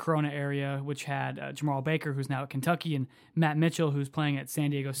in the Corona area, which had Jamal Baker, who's now at Kentucky, and Matt Mitchell, who's playing at San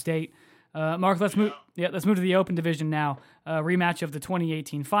Diego State. Mark, let's move to the Open Division now. Rematch of the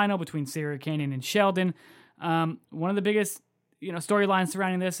 2018 final between Sierra Canyon and Sheldon. One of the biggest storylines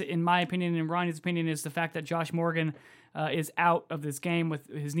surrounding this, in my opinion and Ronnie's opinion, is the fact that Josh Morgan is out of this game with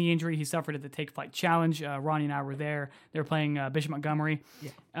his knee injury he suffered at the Take Flight Challenge. Ronnie and I were there. They were playing Bishop Montgomery.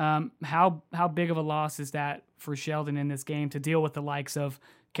 Yeah. How big of a loss is that for Sheldon in this game to deal with the likes of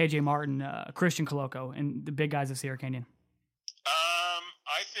KJ Martin, Christian Coloco, and the big guys of Sierra Canyon?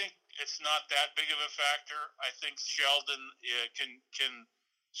 I think it's not that big of a factor. I think Sheldon can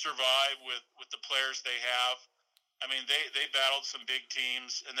survive with the players they have. I mean, they battled some big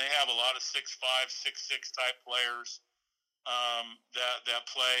teams, and they have a lot of 6'5", 6'6" type players that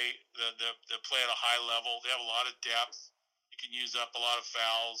play at a high level. They have a lot of depth. They can use up a lot of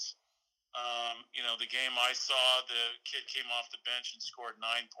fouls. The game I saw, the kid came off the bench and scored 9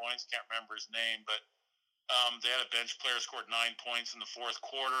 points. Can't remember his name, but they had a bench player scored 9 points in the fourth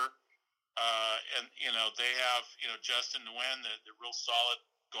quarter. And they have Justin Nguyen, the real solid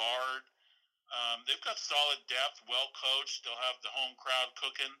guard. They've got solid depth, well coached. They'll have the home crowd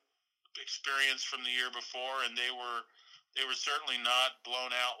cooking, experience from the year before, and they were certainly not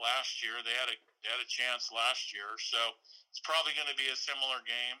blown out last year. They had a chance last year, so it's probably going to be a similar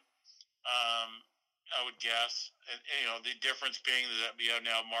game, I would guess. And the difference being that we have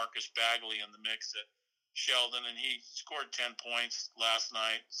now Marcus Bagley in the mix at Sheldon, and he scored 10 points last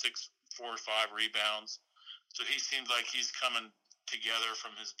night, 4 or 5 rebounds. So he seems like he's coming together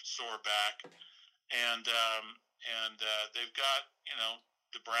from his sore back, and they've got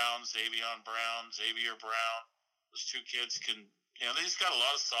the Brown, Xavier Brown. Those two kids can, they just got a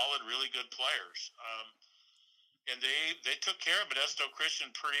lot of solid, really good players. And they took care of Modesto Christian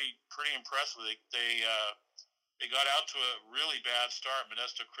pretty impressively. They got out to a really bad start.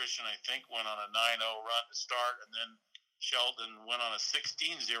 Modesto Christian, I think, went on a 9-0 run to start, and then Sheldon went on a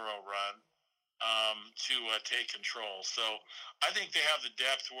 16-0 run to take control. So I think they have the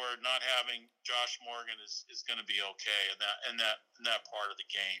depth where not having Josh Morgan is going to be okay in that part of the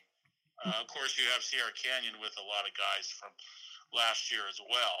game. Of course, you have Sierra Canyon with a lot of guys from last year as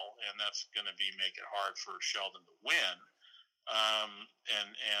well, and that's going to make it hard for Sheldon to win.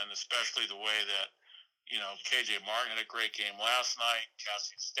 And especially the way that KJ Martin had a great game last night.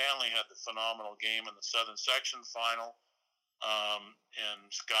 Cassie Stanley had the phenomenal game in the Southern Section final. And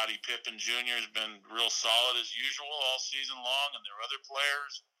Scottie Pippen Jr. has been real solid as usual all season long, and there are other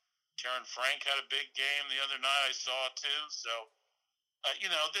players. Taryn Frank had a big game the other night, I saw too. So,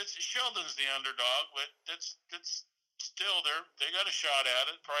 Sheldon's the underdog, but that's still they got a shot at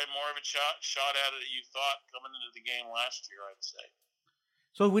it. Probably more of a shot at it than you thought coming into the game last year, I'd say.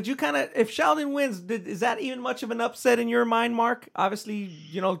 So would you if Sheldon wins, is that even much of an upset in your mind, Mark? Obviously,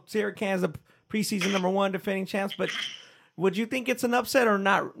 Sierra Can's a preseason number 1 defending champs, but would you think it's an upset or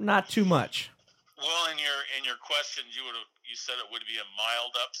not too much? Well, in your question, you said it would be a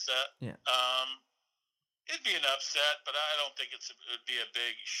mild upset. Yeah. It'd be an upset, but I don't think it would be a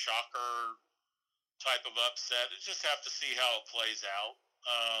big shocker type of upset. You just have to see how it plays out.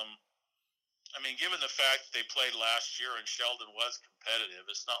 Given the fact that they played last year and Sheldon was competitive,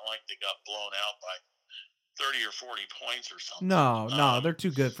 it's not like they got blown out by 30 or 40 points or something. No, they're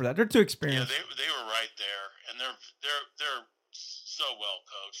too good for that. They're too experienced. Yeah, they were right there, and they're so well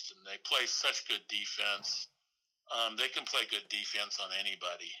coached, and they play such good defense. They can play good defense on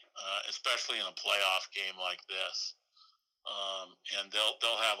anybody, especially in a playoff game like this. And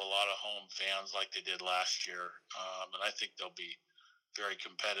they'll have a lot of home fans like they did last year, and I think they'll be very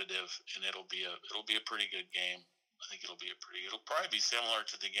competitive, and it'll be a pretty good game. I think it'll probably be similar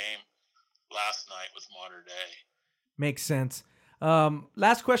to the game last night with Mater Dei. Makes sense.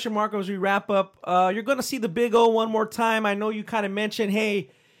 Last question, Marco, as we wrap up. You're going to see the Big O one more time. I know you kind of mentioned, hey,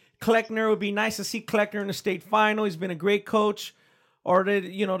 Kleckner, would be nice to see Kleckner in the state final. He's been a great coach. Or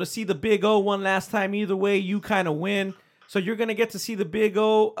to see the Big O one last time. Either way, you kind of win. So you're going to get to see the Big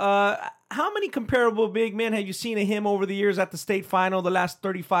O. How many comparable big men have you seen of him over the years at the state final, the last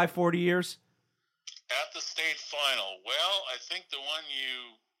 35, 40 years? At the state final, well, I think the one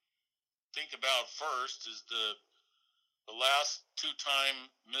you think about first is the last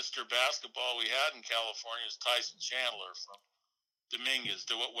two-time Mr. Basketball we had in California is Tyson Chandler from Dominguez.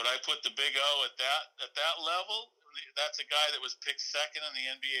 Would I put the Big O at that level? That's a guy that was picked second in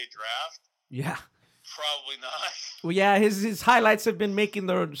the NBA draft. Yeah. Probably not. Well, yeah, his highlights have been making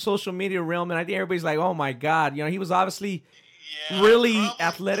the social media realm, and I think everybody's like, "Oh my God!" He was obviously really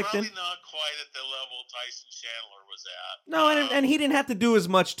athletic. Probably not quite at the level Tyson Chandler was at. No, and he didn't have to do as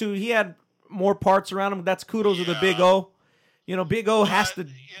much too. He had more parts around him. That's kudos to the Big O. Big O has to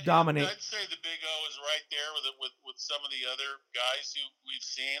dominate. I'd say the Big O is right there with some of the other guys who we've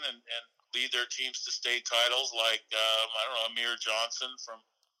seen and lead their teams to state titles, like Amir Johnson from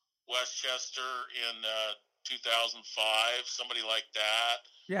Westchester in 2005, somebody like that.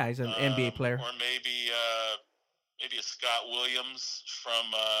 Yeah, he's an NBA player. Or maybe a Scott Williams from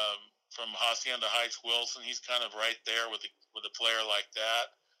Hacienda Heights Wilson. He's kind of right there with a player like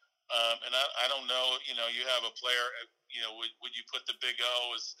that. And I don't know. You have a player. Would you put the Big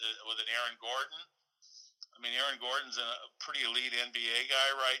O with an Aaron Gordon? Aaron Gordon's a pretty elite NBA guy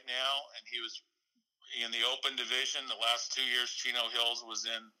right now, and he was in the Open Division the last 2 years. Chino Hills was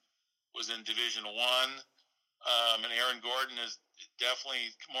in Division I, and Aaron Gordon is definitely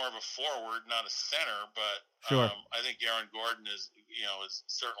more of a forward, not a center. But sure. I think Aaron Gordon is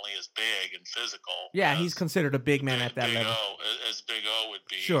certainly as big and physical. Yeah, he's considered a big man at that level. As Big O would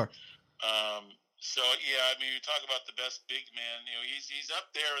be. Sure. So yeah, you talk about the best big man. He's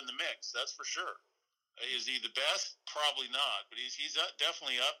up there in the mix. That's for sure. Is he the best? Probably not, but he's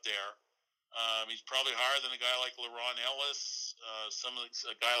definitely up there. He's probably higher than a guy like LeRon Ellis.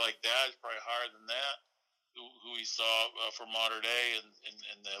 A guy like that is probably higher than that. Who we saw for Mater Dei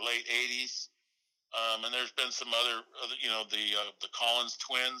in the late '80s. And there's been some other the Collins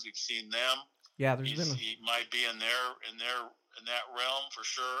twins. We've seen them. Yeah, he might be in that realm for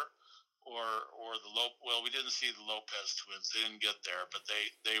sure. Or we didn't see the Lopez twins. They didn't get there, but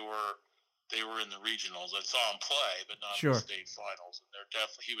they were in the regionals. I saw him play, but not in the state finals. And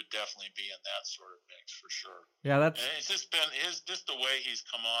he would definitely be in that sort of mix for sure. Yeah, and it's just the way he's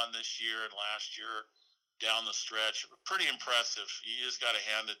come on this year and last year. down the stretch. Pretty impressive. You just got to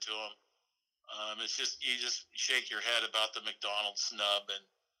hand it to him. It's just you just shake your head about the McDonald's snub, but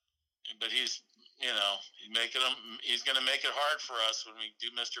he's he's going to make it hard for us when we do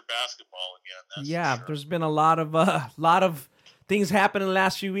Mr. Basketball again. That's for sure. There's been a lot of things happen in the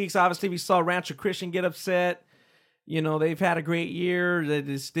last few weeks. Obviously, we saw Rancho Christian get upset. They've had a great year.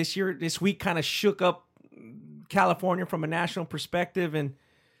 This week kind of shook up California from a national perspective, and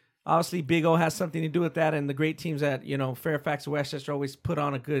obviously Big O has something to do with that. And the great teams at Fairfax and Westchester always put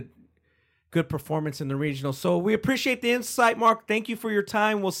on a good performance in the regional. So we appreciate the insight, Mark. Thank you for your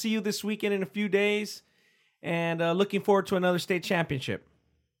time. We'll see you this weekend in a few days, and looking forward to another state championship.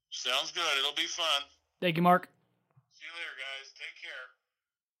 Sounds good. It'll be fun. Thank you, Mark. See you later, guys. Take care.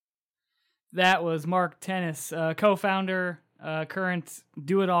 That was Mark Tennis, co-founder, current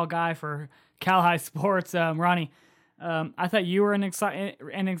do-it-all guy for Cal High Sports. Ronnie, I thought you were an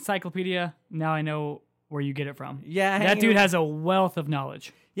encyclopedia. Now I know where you get it from. Yeah, that dude has a wealth of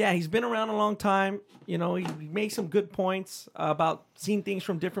knowledge. Yeah, he's been around a long time. He makes some good points about seeing things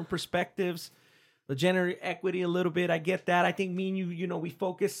from different perspectives. The gender equity a little bit, I get that. I think me and you, we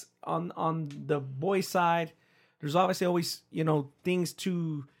focus on the boys' side. There's obviously always, things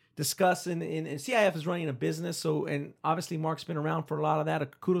to discuss, and CIF is running a business. So, and obviously Mark's been around for a lot of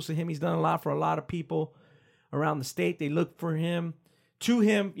that. Kudos to him. He's done a lot for a lot of people around the state. They look for him,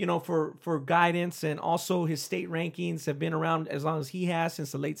 for guidance, and also his state rankings have been around as long as he has,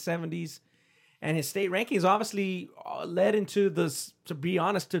 since the late 70s. And his state rankings obviously led into the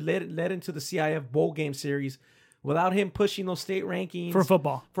CIF bowl game series. Without him pushing those state rankings for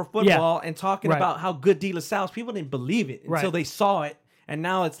football, and talking about how good De La Salle, people didn't believe it until they saw it. And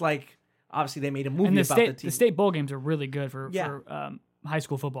now it's like, obviously they made a movie about the team. The state bowl games are really good for high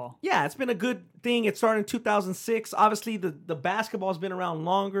school football. Yeah, it's been a good thing. It started in 2006. Obviously, the basketball's been around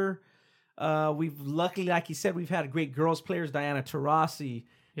longer. We've luckily, like you said, we've had great girls players: Diana Taurasi,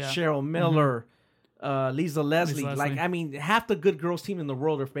 Cheryl Miller, Lisa Leslie. Like, I mean, half the good girls team in the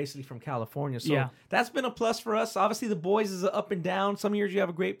world are basically from California. So that's been a plus for us. Obviously, the boys is up and down. Some years you have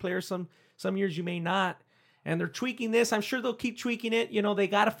a great player, some years you may not. And they're tweaking this. I'm sure they'll keep tweaking it. They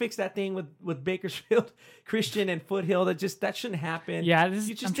got to fix that thing with Bakersfield Christian and Foothill. That shouldn't happen. Yeah,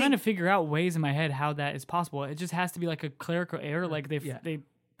 I'm trying to figure out ways in my head how that is possible. It just has to be like a clerical error. Like they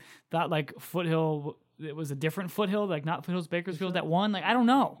thought like Foothill, it was a different Foothill, like not Foothill's Bakersfield that won. Like, I don't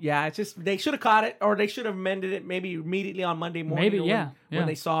know. Yeah, it's just they should have caught it, or they should have amended it maybe immediately on Monday morning. Maybe, when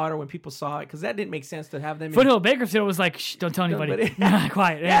they saw it or when people saw it, because that didn't make sense to have them. Foothill Bakersfield was like, shh, don't tell anybody.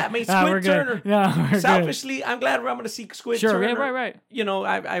 Quiet. Yeah, I mean, Squid Turner. Yeah, selfishly, I'm glad I'm going to see Squid Turner. Sure, right.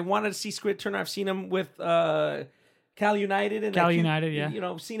 I wanted to see Squid Turner. I've seen him with Cal United.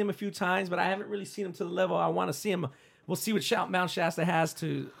 And seen him a few times, but I haven't really seen him to the level I want to see him. We'll see what Mount Shasta has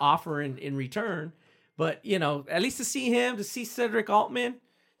to offer in return. But, at least to see him, to see Cedric Altman,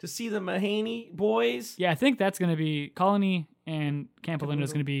 to see the Mahaney boys. Yeah, I think that's going to be Colony and Camp Olinda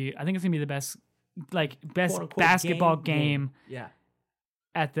is going to be, I think it's going to be the best basketball game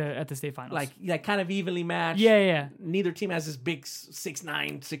at the state finals. Like kind of evenly matched. Yeah. Neither team has this big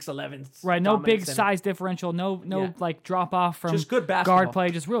 6'9", 6'11". Right, no big size differential, no like drop off from just good basketball. Guard play,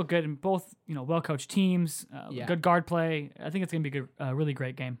 just real good. And both, well-coached teams, good guard play. I think it's going to be a good, really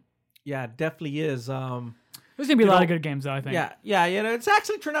great game. Yeah, it definitely is. There's going to be a lot of good games, though, I think. Yeah. It's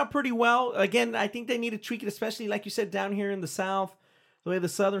actually turned out pretty well. Again, I think they need to tweak it, especially, like you said, down here in the South. The way the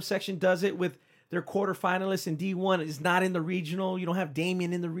Southern section does it with their quarterfinalists in D1 is not in the regional. You don't have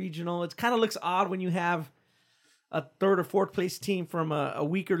Damien in the regional. It kind of looks odd when you have a third or fourth place team from a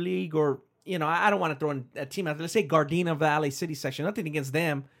weaker league, or, I don't want to throw in a team out there. Let's say Gardena Valley City section. Nothing against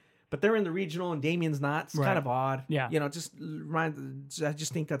them. But they're in the regional and Damien's not. It's kind of odd. Yeah. I just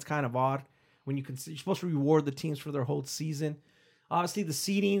think that's kind of odd when you're supposed to reward the teams for their whole season. Obviously, the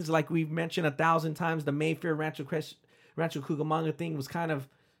seedings, like we've mentioned 1,000 times, the Mayfair Rancho Cucamonga thing was kind of,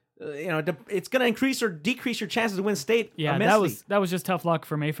 it's going to increase or decrease your chances to win state. Yeah, immensely. that was just tough luck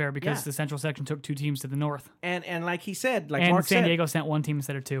for Mayfair because the central section took two teams to the north. And like he said, Mark San Diego sent one team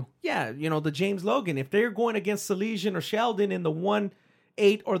instead of two. Yeah, the James Logan, if they're going against Salesian or Sheldon in the 1-8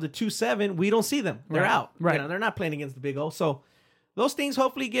 or the 2-7, we don't see them. They're out. Right. They're not playing against the Big O. So those things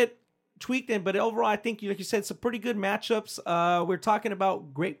hopefully get tweaked in. But overall, I think, like you said, some pretty good matchups. We're talking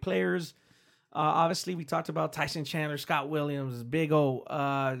about great players. Obviously, we talked about Tyson Chandler, Scott Williams, Big O.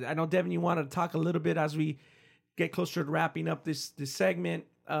 I know, Devin, you wanted to talk a little bit as we get closer to wrapping up this segment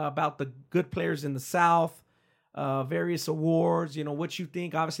about the good players in the South, various awards, what you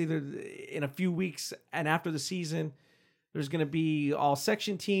think. Obviously, in a few weeks and after the season, there's going to be all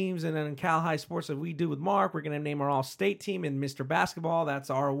section teams, and then in Cal High Sports that we do with Mark, we're going to name our all-state team in Mr. Basketball. That's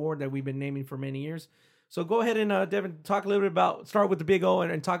our award that we've been naming for many years. So go ahead and Devin, talk a little bit start with the Big O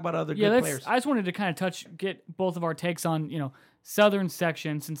and talk about other good players. I just wanted to kind of get both of our takes on, Southern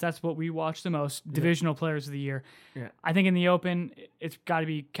section, since that's what we watch the most, divisional players of the year. Yeah. I think in the Open, it's got to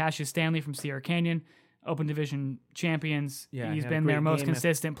be Cassius Stanley from Sierra Canyon, Open Division champions. Yeah, he's been their most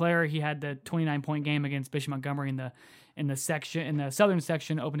consistent player. He had the 29-point game against Bishop Montgomery in the Southern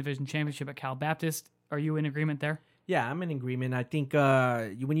section Open Division championship at Cal Baptist. Are you in agreement there? Yeah, I'm in agreement. I think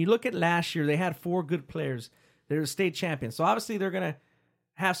when you look at last year, they had 4 good players. They're state champions. So obviously they're going to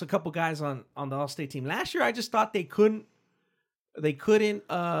have a couple guys on the all-state team. Last year, I just thought they couldn't get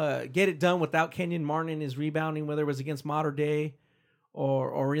it done without Kenyon Martin in his rebounding, whether it was against Mater Dei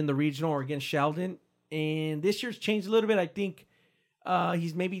or in the regional or against Sheldon. And this year's changed a little bit. I think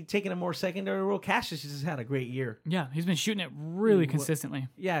he's maybe taking a more secondary role. Cassius has had a great year. Yeah, he's been shooting it really consistently.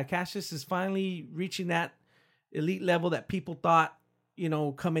 Yeah, Cassius is finally reaching that elite level that people thought,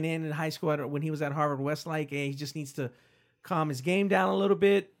 coming in high school when he was at Harvard Westlake. He just needs to calm his game down a little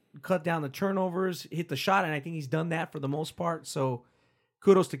bit, cut down the turnovers, hit the shot, and I think he's done that for the most part. So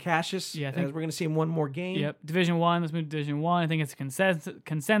kudos to Cassius. Yeah, I think as we're going to see him one more game. Yep, Division 1. Let's move to Division 1. I think it's a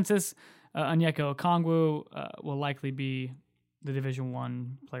consensus. Onyeka Okongwu will likely be the Division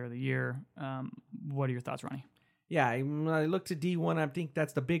 1 Player of the Year. What are your thoughts, Ronnie? Yeah, when I look to D1, I think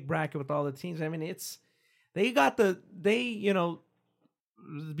that's the big bracket with all the teams. I mean,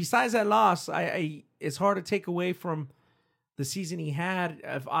 besides that loss, it's hard to take away from the season he had.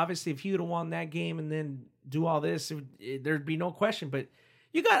 Obviously, if he would have won that game and then do all this, there'd be no question. But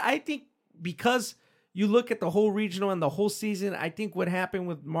I think because you look at the whole regional and the whole season, I think what happened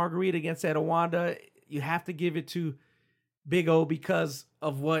with Margarita against Etiwanda, you have to give it to Big O because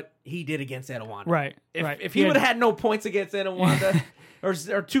of what he did against Etiwanda. Right. If he would have had no points against Etiwanda or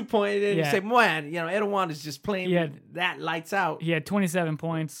 2 points, and you say, man, Etiwanda's just playing that lights out. He had 27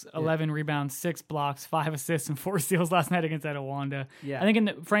 points, 11 rebounds, 6 blocks, 5 assists, and 4 steals last night against Etiwanda. Yeah. I think in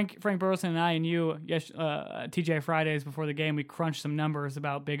the Frank Burleson and I and you, TJ Fridays before the game, we crunched some numbers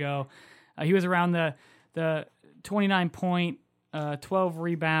about Big O. He was around the 29-point, 12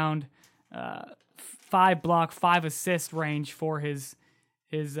 rebound, 5 block, 5 assist range for his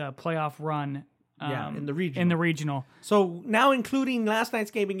playoff run. In the regional. So now including last night's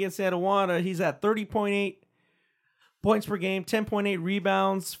game against Etiwanda, he's at 30.8 points per game, 10.8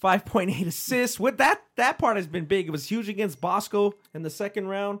 rebounds, 5.8 assists. With that part has been big. It was huge against Bosco in the second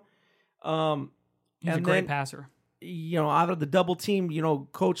round. He's a great passer. Out of the double team,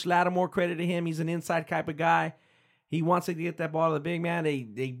 Coach Lattimore, credit to him. He's an inside type of guy. He wants to get that ball to the big man.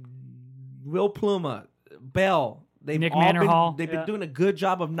 They Will Pluma, Bell, Nick Mannerhall. They've been doing a good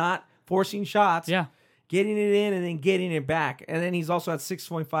job of not forcing shots, getting it in and then getting it back. And then he's also at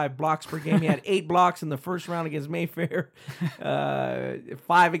 6.5 blocks per game. He had 8 blocks in the first round against Mayfair,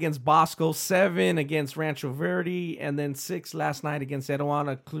 5 against Bosco, 7 against Rancho Verde, and then 6 last night against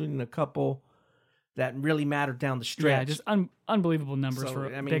Etiwanda, including a couple that really mattered down the stretch. Yeah, just unbelievable numbers for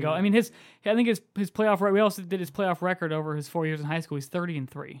Big O. I mean, his playoff record. We also did his playoff record over his 4 years in high school. He's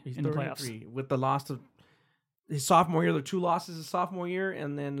 30-3 in the playoffs. With the loss of his sophomore year. There were 2 losses his sophomore year,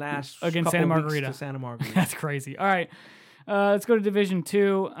 and then last against Santa Margarita. To Santa Margarita. That's crazy. All right, let's go to Division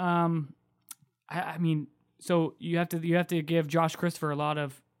 2. I mean, so you have to give Josh Christopher a lot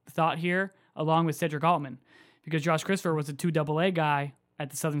of thought here, along with Cedric Altman, because Josh Christopher was a 2AA guy at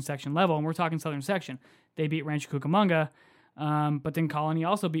the Southern Section level, and we're talking Southern Section. They beat Rancho Cucamonga, but then Colony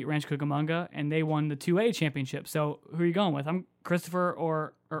also beat Rancho Cucamonga, and they won the 2A championship. So who are you going with? I'm Christopher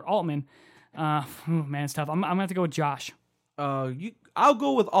or Altman. Man, it's tough. I'm gonna have to go with Josh. I'll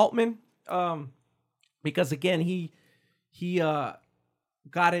go with Altman, because again he got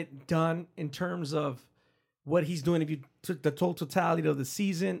it done in terms of what he's doing. If you took the totality of the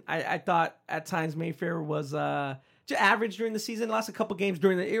season, I thought at times Mayfair was average during the season. Lost a couple games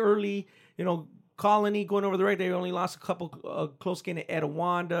during the early, Colony going over the right. They only lost a couple close game to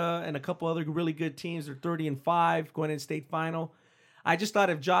Etiwanda and a couple other really good teams. They're 30-5 going into state final. I just thought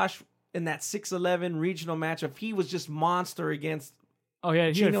if Josh in that 6-11 regional matchup, he was just monster against. Oh yeah,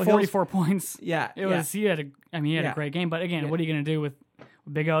 he had 44 points. Yeah, He had a great game. But again, what are you going to do with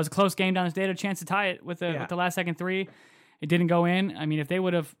Big O? It was a close game down the state. A chance to tie it with the last second 3. It didn't go in. I mean, if they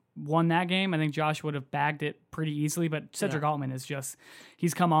would have won that game, I think Josh would have bagged it pretty easily. But Cedric Altman is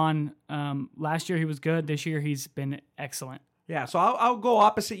he's come on. Last year he was good. This year he's been excellent. Yeah, so I'll go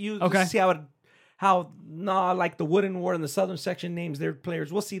opposite you. Okay. Just to see like the Wooden Ward and the Southern Section names their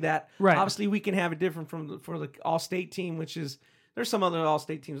players. We'll see that. Right. Obviously, we can have it different for the All-State team, which is there's some other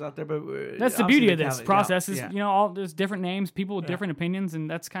All-State teams out there, but that's the beauty of this process. Is there's different names, people with different opinions, and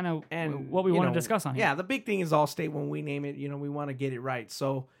that's kind of what we want to discuss on here. Yeah, the big thing is All-State when we name it. We want to get it right.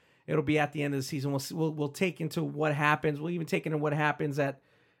 So it'll be at the end of the season. We'll take into what happens. We'll even take into what happens at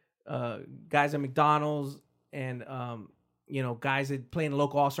guys at McDonald's and guys that play in the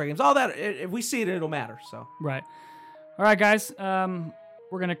local All-Star games. All that, if we see it, it'll matter. So right. All right, guys.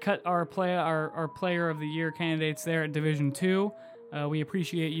 We're gonna cut our player of the year candidates there at Division II. We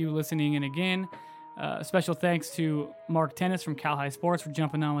appreciate you listening in again. Special thanks to Mark Tennis from Cal High Sports for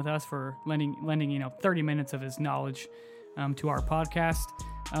jumping on with us, for lending 30 minutes of his knowledge to our podcast.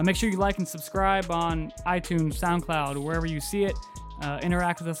 Make sure you like and subscribe on iTunes, SoundCloud, or wherever you see it.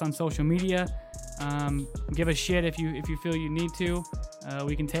 Interact with us on social media. Give us shit if you feel you need to.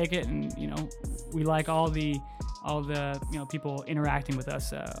 We can take it, and we like all the people interacting with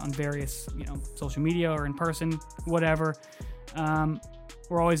us on various social media or in person, whatever.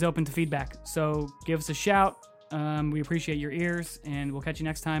 We're always open to feedback, so give us a shout. We appreciate your ears, and we'll catch you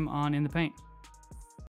next time on In the Paint.